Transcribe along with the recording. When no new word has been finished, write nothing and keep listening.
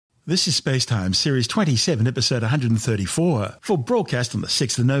This is SpaceTime Series 27, Episode 134, for broadcast on the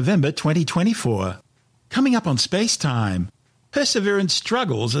 6th of November 2024. Coming up on SpaceTime, Perseverance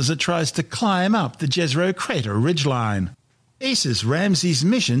struggles as it tries to climb up the Jezero Crater ridgeline. ESA's Ramses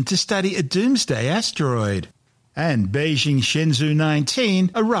mission to study a doomsday asteroid. And Beijing Shenzhou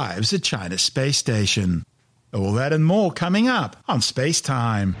 19 arrives at China's space station. All that and more coming up on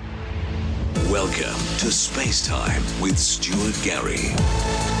SpaceTime. Welcome to SpaceTime with Stuart Gary.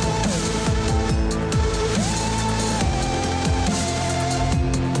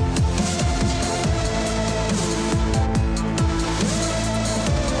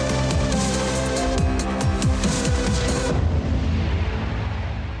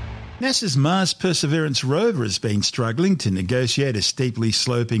 NASA's Mars Perseverance Rover has been struggling to negotiate a steeply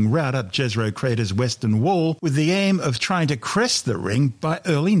sloping route up Jezero Crater's western wall with the aim of trying to crest the ring by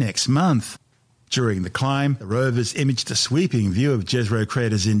early next month. During the climb, the rover's imaged a sweeping view of Jezero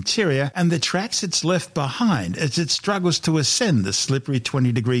Crater's interior and the tracks it's left behind as it struggles to ascend the slippery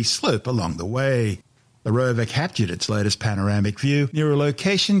 20-degree slope along the way. The rover captured its latest panoramic view near a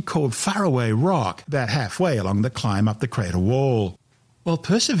location called Faraway Rock, about halfway along the climb up the crater wall. Well,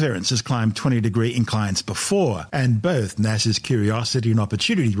 Perseverance has climbed 20-degree inclines before, and both NASA's Curiosity and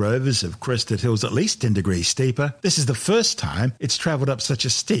Opportunity rovers have crested hills at least 10 degrees steeper. This is the first time it's travelled up such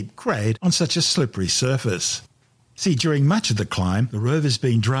a steep grade on such a slippery surface. See, during much of the climb, the rover's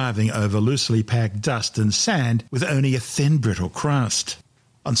been driving over loosely packed dust and sand with only a thin, brittle crust.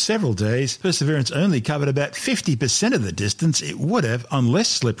 On several days, Perseverance only covered about 50% of the distance it would have on less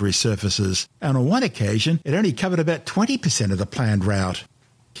slippery surfaces, and on one occasion it only covered about 20% of the planned route.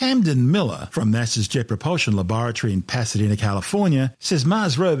 Camden Miller from NASA's Jet Propulsion Laboratory in Pasadena, California, says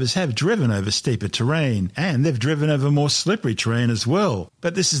Mars rovers have driven over steeper terrain, and they've driven over more slippery terrain as well,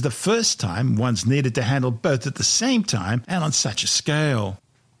 but this is the first time one's needed to handle both at the same time and on such a scale.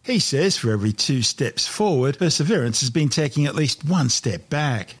 He says for every 2 steps forward, Perseverance has been taking at least 1 step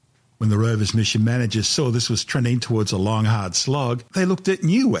back. When the rover's mission managers saw this was trending towards a long, hard slog, they looked at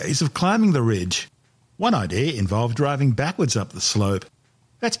new ways of climbing the ridge. One idea involved driving backwards up the slope.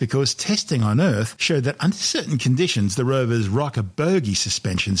 That's because testing on Earth showed that under certain conditions the rover's rocker bogie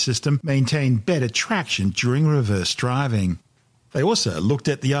suspension system maintained better traction during reverse driving. They also looked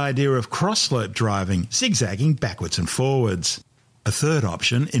at the idea of cross-slope driving, zigzagging backwards and forwards. A third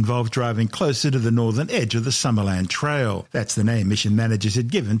option involved driving closer to the northern edge of the Summerland Trail. That's the name mission managers had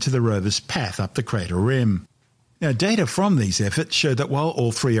given to the rover's path up the crater rim. Now, data from these efforts showed that while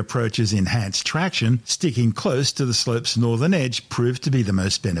all 3 approaches enhanced traction, sticking close to the slope's northern edge proved to be the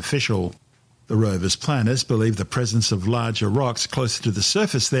most beneficial. The rover's planners believe the presence of larger rocks closer to the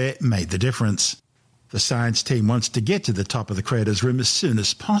surface there made the difference. The science team wants to get to the top of the crater's rim as soon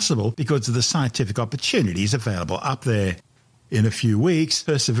as possible because of the scientific opportunities available up there. In a few weeks,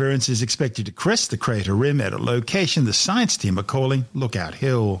 Perseverance is expected to crest the crater rim at a location the science team are calling Lookout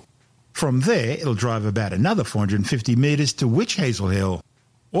Hill. From there, it'll drive about another 450 metres to Witch Hazel Hill.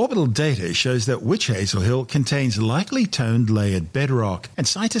 Orbital data shows that Witch Hazel Hill contains lightly toned layered bedrock, and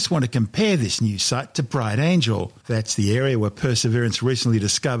scientists want to compare this new site to Bright Angel. That's the area where Perseverance recently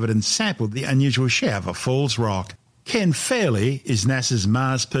discovered and sampled the unusual Shava Falls rock. Ken Fairley is NASA's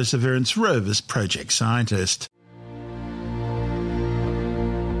Mars Perseverance Rover's project scientist.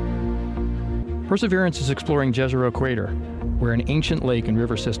 Perseverance is exploring Jezero Crater, where an ancient lake and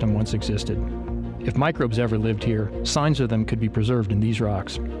river system once existed. If microbes ever lived here, signs of them could be preserved in these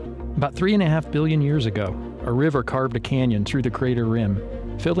rocks. About 3.5 billion years ago, a river carved a canyon through the crater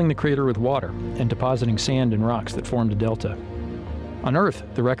rim, filling the crater with water and depositing sand and rocks that formed a delta. On Earth,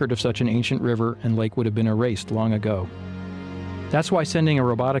 the record of such an ancient river and lake would have been erased long ago. That's why sending a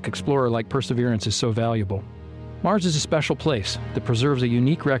robotic explorer like Perseverance is so valuable. Mars is a special place that preserves a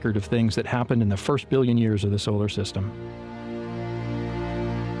unique record of things that happened in the first billion years of the solar system.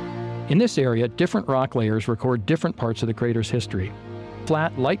 In this area, different rock layers record different parts of the crater's history.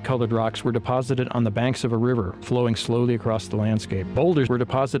 Flat, light-colored rocks were deposited on the banks of a river, flowing slowly across the landscape. Boulders were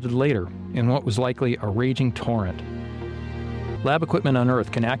deposited later, in what was likely a raging torrent. Lab equipment on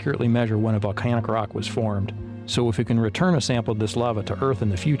Earth can accurately measure when a volcanic rock was formed, so if we can return a sample of this lava to Earth in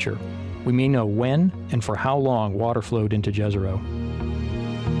the future, we may know when and for how long water flowed into Jezero.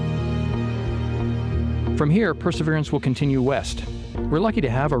 From here, Perseverance will continue west. We're lucky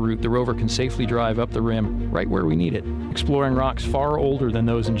to have a route the rover can safely drive up the rim right where we need it, exploring rocks far older than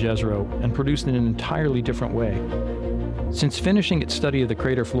those in Jezero and produced in an entirely different way. Since finishing its study of the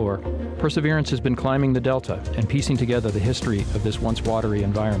crater floor, Perseverance has been climbing the delta and piecing together the history of this once watery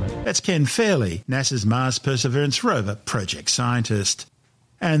environment. That's Ken Fairley, NASA's Mars Perseverance Rover project scientist.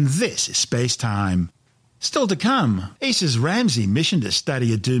 And this is SpaceTime. Still to come, ESA's Ramses mission to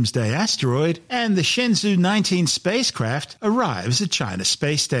study a doomsday asteroid, and the Shenzhou 19 spacecraft arrives at China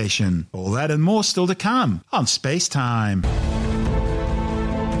Space Station. All that and more still to come on SpaceTime.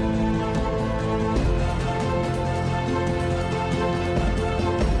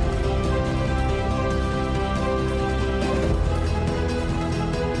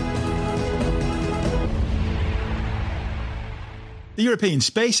 The European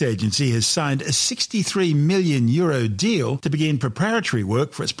Space Agency has signed a €63 million deal to begin preparatory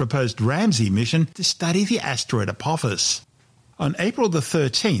work for its proposed Ramses mission to study the asteroid Apophis. On April the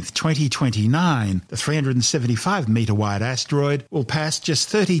 13th, 2029, the 375-metre-wide asteroid will pass just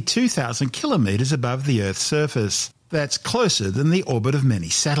 32,000 kilometres above the Earth's surface. That's closer than the orbit of many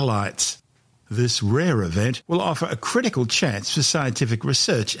satellites. This rare event will offer a critical chance for scientific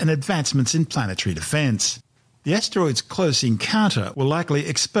research and advancements in planetary defence. The asteroid's close encounter will likely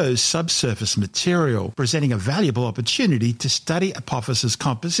expose subsurface material, presenting a valuable opportunity to study Apophis's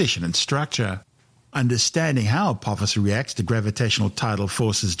composition and structure. Understanding how Apophis reacts to gravitational tidal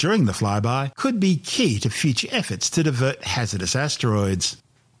forces during the flyby could be key to future efforts to divert hazardous asteroids.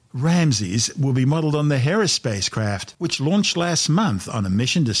 Ramses will be modelled on the HERA spacecraft, which launched last month on a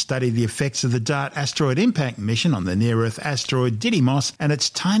mission to study the effects of the DART asteroid impact mission on the near-Earth asteroid Didymos and its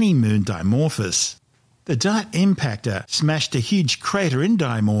tiny moon Dimorphos. The DART impactor smashed a huge crater in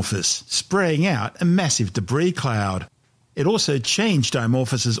Dimorphos, spraying out a massive debris cloud. It also changed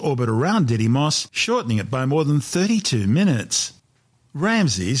Dimorphos's orbit around Didymos, shortening it by more than 32 minutes.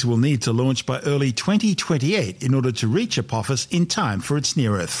 Ramses will need to launch by early 2028 in order to reach Apophis in time for its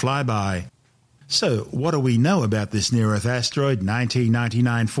near-Earth flyby. So, what do we know about this near-Earth asteroid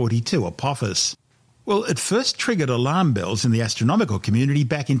 1999-42 Apophis? Well, it first triggered alarm bells in the astronomical community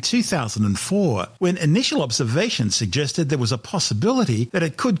back in 2004, when initial observations suggested there was a possibility that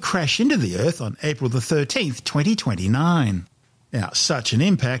it could crash into the Earth on April the 13th, 2029. Now, such an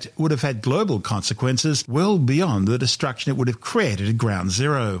impact would have had global consequences well beyond the destruction it would have created at ground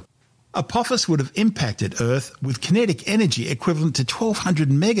zero. Apophis would have impacted Earth with kinetic energy equivalent to 1,200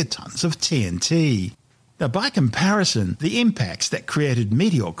 megatons of TNT. Now, by comparison, the impacts that created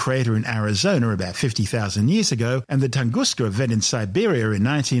Meteor Crater in Arizona about 50,000 years ago and the Tunguska event in Siberia in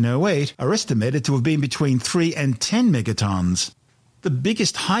 1908 are estimated to have been between 3 and 10 megatons. The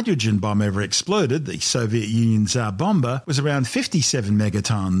biggest hydrogen bomb ever exploded, the Soviet Union's Tsar Bomba, was around 57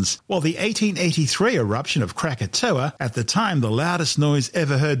 megatons, while the 1883 eruption of Krakatoa, at the time the loudest noise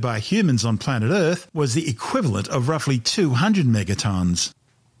ever heard by humans on planet Earth, was the equivalent of roughly 200 megatons.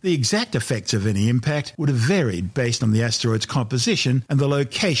 The exact effects of any impact would have varied based on the asteroid's composition and the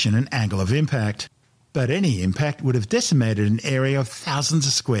location and angle of impact. But any impact would have decimated an area of thousands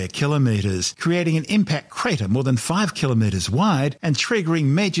of square kilometres, creating an impact crater more than 5 kilometres wide and triggering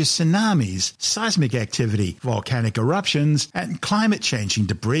major tsunamis, seismic activity, volcanic eruptions, and climate-changing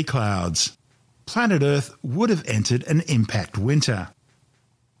debris clouds. Planet Earth would have entered an impact winter.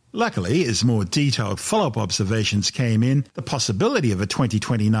 Luckily, as more detailed follow-up observations came in, the possibility of a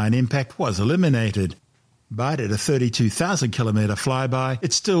 2029 impact was eliminated. But at a 32,000-kilometre flyby,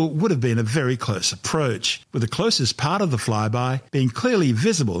 it still would have been a very close approach, with the closest part of the flyby being clearly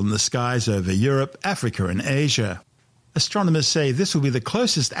visible in the skies over Europe, Africa and Asia. Astronomers say this will be the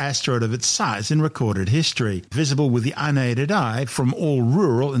closest asteroid of its size in recorded history, visible with the unaided eye from all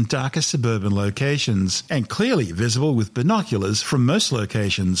rural and darker suburban locations, and clearly visible with binoculars from most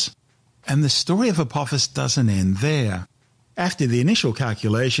locations. And the story of Apophis doesn't end there. After the initial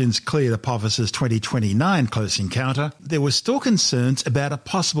calculations cleared Apophis's 2029 close encounter, there were still concerns about a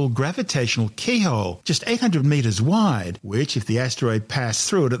possible gravitational keyhole, just 800 metres wide, which, if the asteroid passed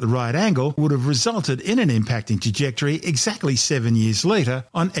through it at the right angle, would have resulted in an impacting trajectory exactly 7 years later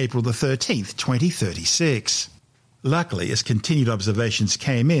on April the 13th, 2036. Luckily, as continued observations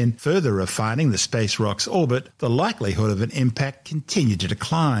came in, further refining the space rock's orbit, the likelihood of an impact continued to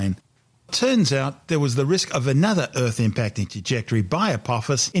decline. Turns out there was the risk of another Earth-impacting trajectory by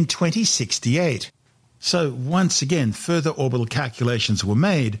Apophis in 2068. So once again, further orbital calculations were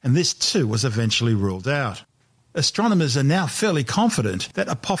made, and this too was eventually ruled out. Astronomers are now fairly confident that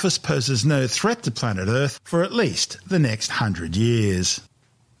Apophis poses no threat to planet Earth for at least the next 100 years.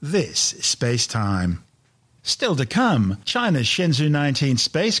 This is SpaceTime. Still to come, China's Shenzhou 19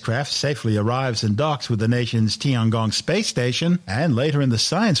 spacecraft safely arrives and docks with the nation's Tiangong space station, and later in the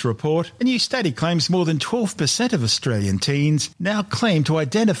science report, a new study claims more than 12% of Australian teens now claim to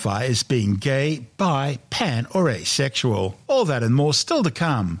identify as being gay, bi, pan or asexual. All that and more still to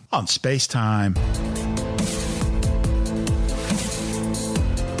come on SpaceTime.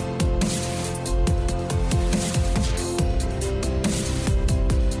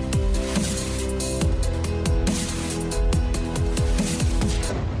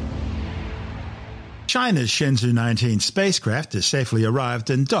 China's Shenzhou 19 spacecraft has safely arrived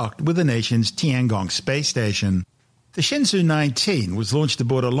and docked with the nation's Tiangong space station. The Shenzhou 19 was launched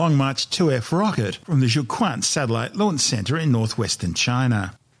aboard a Long March 2F rocket from the Jiuquan Satellite Launch Center in northwestern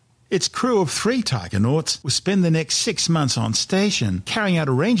China. Its crew of 3 taikonauts will spend the next 6 months on station, carrying out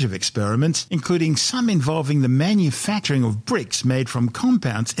a range of experiments, including some involving the manufacturing of bricks made from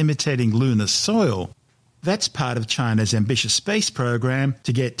compounds imitating lunar soil. That's part of China's ambitious space program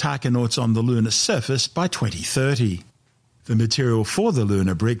to get taikonauts on the lunar surface by 2030. The material for the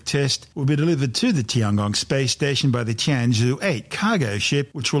lunar brick test will be delivered to the Tiangong space station by the Tianzhou 8 cargo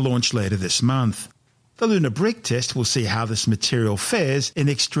ship, which will launch later this month. The lunar brick test will see how this material fares in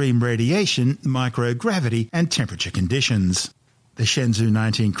extreme radiation, microgravity and temperature conditions. The Shenzhou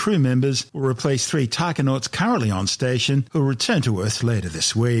 19 crew members will replace 3 taikonauts currently on station who will return to Earth later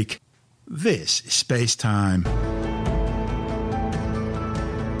this week. This is Space Time.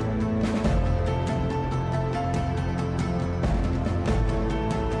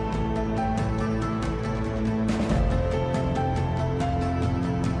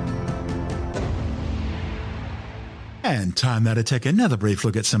 And time now to take another brief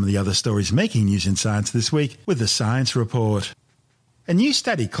look at some of the other stories making news in science this week with the Science Report. A new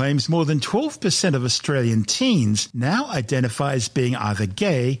study claims more than 12% of Australian teens now identify as being either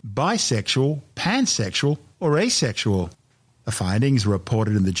gay, bisexual, pansexual or asexual. The findings,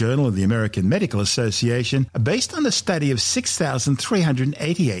 reported in the Journal of the American Medical Association, are based on a study of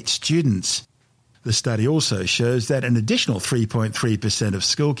 6,388 students. The study also shows that an additional 3.3% of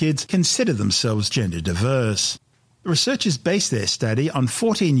school kids consider themselves gender diverse. The researchers based their study on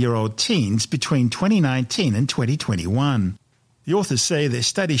 14-year-old teens between 2019 and 2021. The authors say their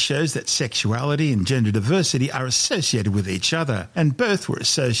study shows that sexuality and gender diversity are associated with each other, and both were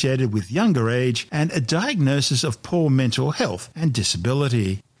associated with younger age and a diagnosis of poor mental health and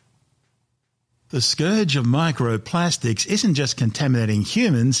disability. The scourge of microplastics isn't just contaminating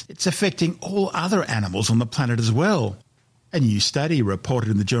humans, it's affecting all other animals on the planet as well. A new study reported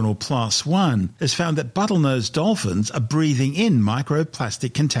in the journal PLOS ONE has found that bottlenose dolphins are breathing in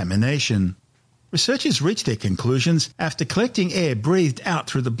microplastic contamination. Researchers reached their conclusions after collecting air breathed out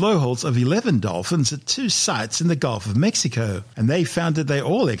through the blowholes of 11 dolphins at 2 sites in the Gulf of Mexico, and they found that they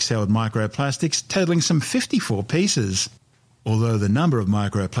all exhaled microplastics totaling some 54 pieces. Although the number of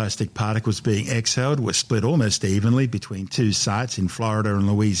microplastic particles being exhaled was split almost evenly between 2 sites in Florida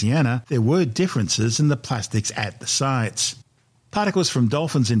and Louisiana, there were differences in the plastics at the sites. Particles from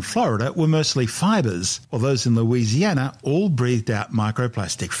dolphins in Florida were mostly fibres, while those in Louisiana all breathed out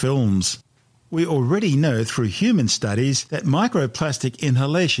microplastic films. We already know through human studies that microplastic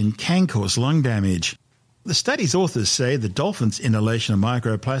inhalation can cause lung damage. The study's authors say the dolphins' inhalation of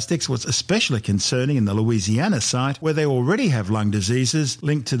microplastics was especially concerning in the Louisiana site, where they already have lung diseases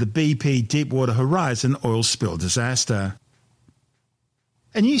linked to the BP Deepwater Horizon oil spill disaster.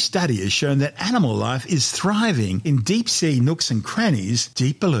 A new study has shown that animal life is thriving in deep-sea nooks and crannies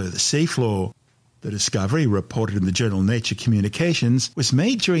deep below the seafloor. The discovery, reported in the journal Nature Communications, was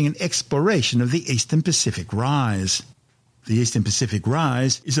made during an exploration of the Eastern Pacific Rise. The Eastern Pacific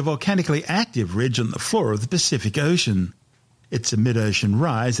Rise is a volcanically active ridge on the floor of the Pacific Ocean. It's a mid-ocean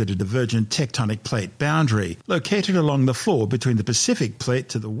rise at a divergent tectonic plate boundary, located along the floor between the Pacific Plate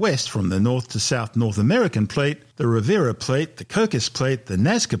to the west from the north to south North American Plate, the Rivera Plate, the Cocos Plate, the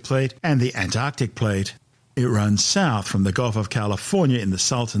Nazca Plate, and the Antarctic Plate. It runs south from the Gulf of California in the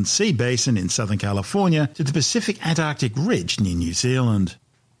Salton Sea Basin in Southern California to the Pacific Antarctic Ridge near New Zealand.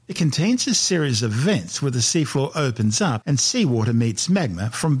 It contains a series of vents where the seafloor opens up and seawater meets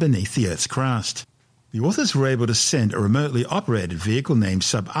magma from beneath the Earth's crust. The authors were able to send a remotely operated vehicle named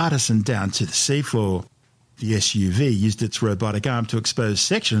Subartisan down to the seafloor. The SUV used its robotic arm to expose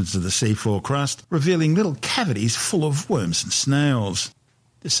sections of the seafloor crust, revealing little cavities full of worms and snails.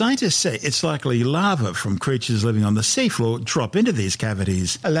 The scientists say it's likely larvae from creatures living on the seafloor drop into these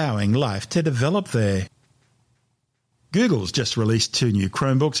cavities, allowing life to develop there. Google's just released 2 new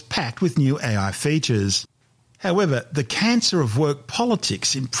Chromebooks packed with new AI features. However, the cancer of work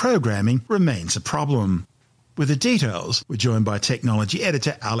politics in programming remains a problem. With the details, we're joined by technology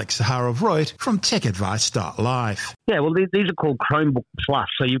editor Alex Zaharov-Reutt from TechAdvice.life. Yeah, well, these are called Chromebook Plus.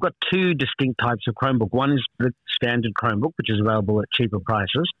 So you've got 2 distinct types of Chromebook. One is the standard Chromebook, which is available at cheaper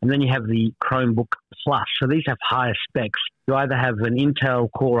prices. And then you have the Chromebook Plus. So these have higher specs. You either have an Intel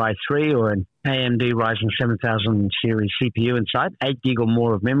Core i3 or an AMD Ryzen 7000 series CPU inside, 8 gig or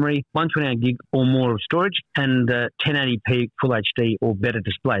more of memory, 128 gig or more of storage, and 1080p Full HD or better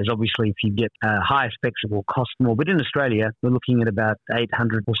displays. Obviously, if you get higher specs, it will cost more. But in Australia, we're looking at about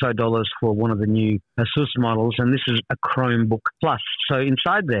 $800 or so for one of the new Asus models, and this is a Chromebook Plus. So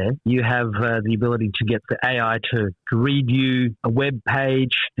inside there, you have the ability to get the AI to read you a web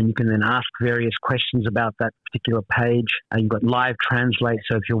page, and you can then ask various questions about that particular page. You've got live translate,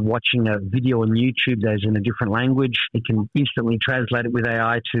 so if you're watching a video on YouTube that is in a different language, it can instantly translate it with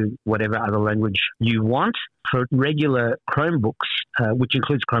AI to whatever other language you want. For regular Chromebooks, which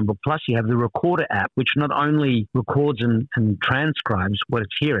includes Chromebook Plus, you have the Recorder app, which not only records and transcribes what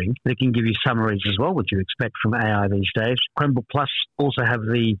it's hearing, but it can give you summaries as well, which you expect from AI these days. Chromebook Plus also have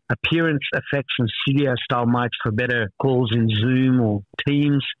the appearance effects and studio-style mics for better calls in Zoom or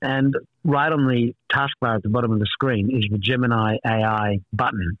Teams. And right on the taskbar at the bottom of the screen is the Gemini AI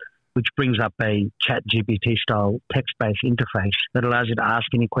button, which brings up a ChatGPT-style text-based interface that allows you to ask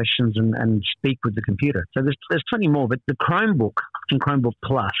any questions and speak with the computer. So there's plenty more, but the Chromebook and Chromebook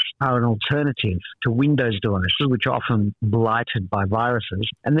Plus are an alternative to Windows devices, which are often blighted by viruses,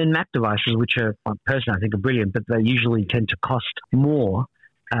 and then Mac devices, which are, personally, I think are brilliant, but they usually tend to cost more.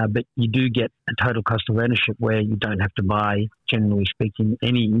 But you do get a total cost of ownership where you don't have to buy, generally speaking,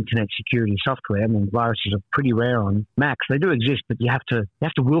 any internet security software. I mean, viruses are pretty rare on Macs. They do exist, but you have to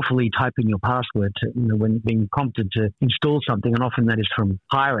willfully type in your password when being prompted to install something, and often that is from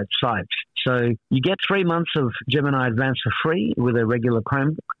pirate sites. So you get 3 months of Gemini Advanced for free with a regular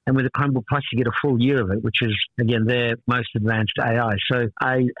Chromebook, and with a Chromebook Plus you get a full year of it, which is, again, their most advanced AI. So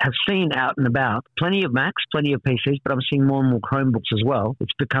I have seen out and about plenty of Macs, plenty of PCs, but I'm seeing more and more Chromebooks as well.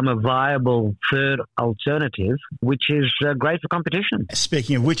 It's become a viable third alternative, which is great for competition.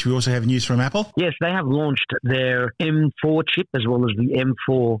 Speaking of which, we also have news from Apple. Yes, they have launched their M4 chip as well as the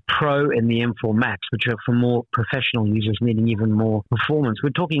M4 Pro and the M4 Max, which are for more professional users needing even more performance. We're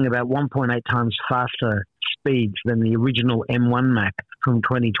talking about 1.8 times faster speeds than the original M1 Mac from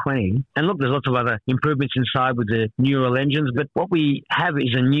 2020. And look, there's lots of other improvements inside with the neural engines, but what we have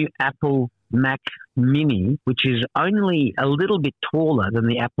is a new Apple Mac Mini, which is only a little bit taller than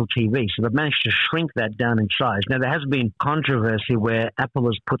the Apple TV. So they've managed to shrink that down in size. Now, there has been controversy where Apple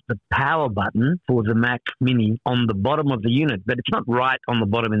has put the power button for the Mac Mini on the bottom of the unit, but it's not right on the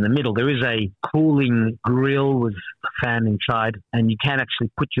bottom in the middle. There is a cooling grill with a fan inside, and you can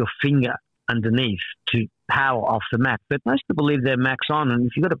actually put your finger underneath to power off the Mac. But most people leave their Macs on, and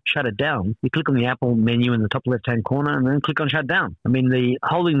if you've got to shut it down, you click on the Apple menu in the top left-hand corner and then click on shut down. I mean,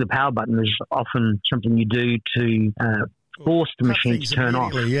 holding the power button is often something you do to force the machine to turn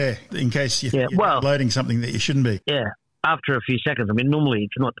off. Yeah, in case you're loading something that you shouldn't be. Yeah. After a few seconds. I mean, normally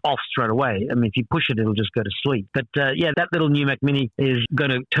it's not off straight away. I mean, if you push it, it'll just go to sleep. But that little new Mac Mini is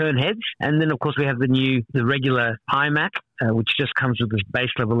going to turn heads. And then, of course, we have the regular iMac, which just comes with this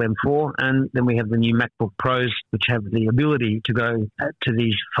base level M4. And then we have the new MacBook Pros, which have the ability to go to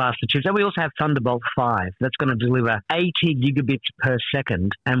these faster chips. And we also have Thunderbolt 5. That's going to deliver 80 gigabits per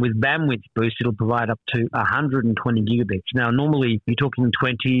second. And with bandwidth boost, it'll provide up to 120 gigabits. Now, normally you're talking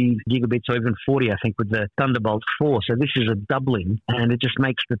 20 gigabits or even 40, I think, with the Thunderbolt 4. So this is a doubling, and it just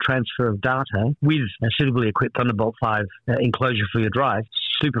makes the transfer of data with a suitably equipped Thunderbolt 5 enclosure for your drive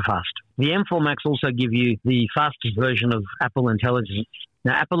super fast. The M4 Max also give you the fastest version of Apple Intelligence.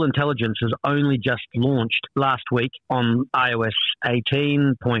 Now, Apple Intelligence has only just launched last week on iOS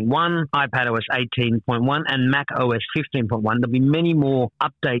 18.1, iPadOS 18.1, and macOS 15.1. There'll be many more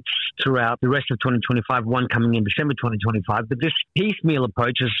updates throughout the rest of 2025, one coming in December 2025. But this piecemeal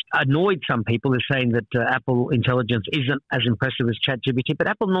approach has annoyed some people. They're saying that Apple Intelligence isn't as impressive as ChatGPT, but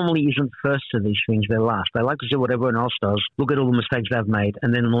Apple normally isn't first to these things. They're last. They like to see what everyone else does, look at all the mistakes they've made,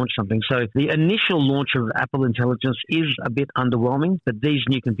 and then launch something. So the initial launch of Apple Intelligence is a bit underwhelming, but these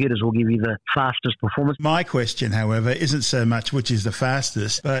new computers will give you the fastest performance. My question, however, isn't so much which is the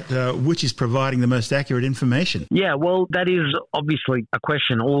fastest, but which is providing the most accurate information. Yeah, well, that is obviously a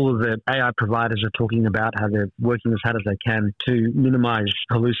question. All of the AI providers are talking about how they're working as hard as they can to minimize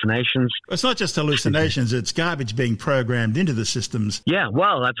hallucinations. It's not just hallucinations, it's garbage being programmed into the systems. Yeah,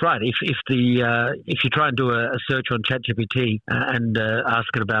 well, that's right. If you try and do a search on ChatGPT and ask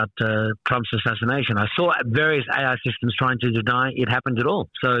it about Trump's assassination, I saw various AI systems trying to deny it happened at all.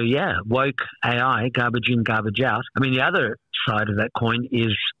 So, yeah, woke AI, garbage in, garbage out. I mean, the other side of that coin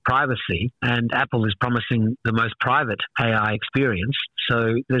is privacy, and Apple is promising the most private AI experience.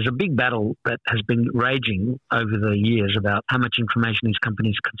 So there's a big battle that has been raging over the years about how much information these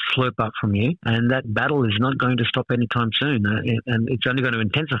companies can slurp up from you, and that battle is not going to stop anytime soon, and it's only going to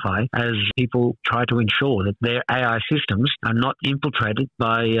intensify as people try to ensure that their AI systems are not infiltrated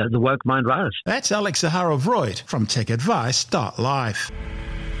by the woke mind riders. That's Alex Zaharov-Reutt from TechAdvice.life.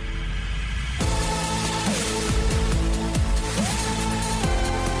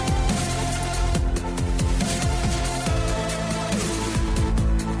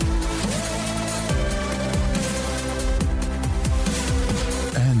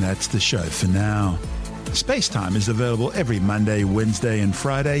 That's the show for now. SpaceTime is available every Monday, Wednesday and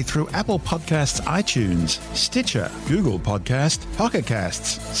Friday through Apple Podcasts, iTunes, Stitcher, Google Podcast, Pocket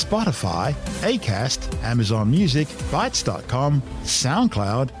Casts, Spotify, Acast, Amazon Music, Bytes.com,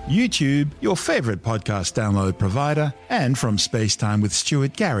 SoundCloud, YouTube, your favorite podcast download provider, and from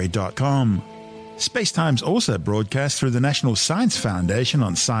spacetimewithstuartgary.com. SpaceTime's also broadcast through the National Science Foundation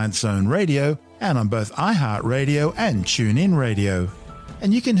on Science Zone Radio and on both iHeartRadio and TuneIn Radio.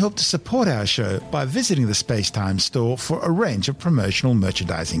 And you can help to support our show by visiting the SpaceTime store for a range of promotional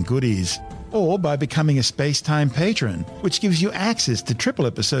merchandising goodies, or by becoming a SpaceTime patron, which gives you access to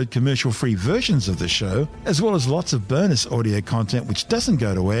triple-episode commercial-free versions of the show, as well as lots of bonus audio content which doesn't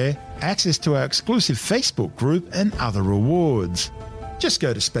go to air, access to our exclusive Facebook group, and other rewards. Just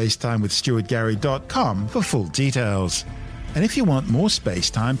go to spacetimewithstuartgary.com for full details. And if you want more space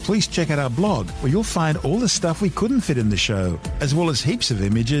time, please check out our blog, where you'll find all the stuff we couldn't fit in the show, as well as heaps of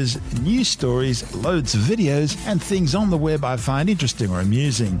images, news stories, loads of videos, and things on the web I find interesting or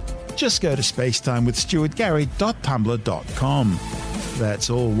amusing. Just go to spacetimewithstuartgary.tumblr.com. That's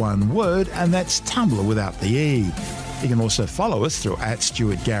all one word, and that's Tumblr without the E. You can also follow us through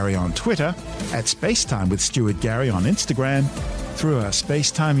 @StuartGary on Twitter, @SpaceTimeWithStuartGary on Instagram, through our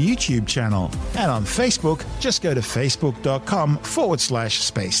SpaceTime YouTube channel, and on Facebook, just go to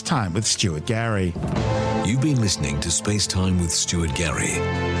facebook.com/SpaceTime with Stuart Gary. You've been listening to SpaceTime with Stuart Gary.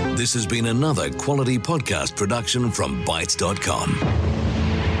 This has been another quality podcast production from Bytes.com.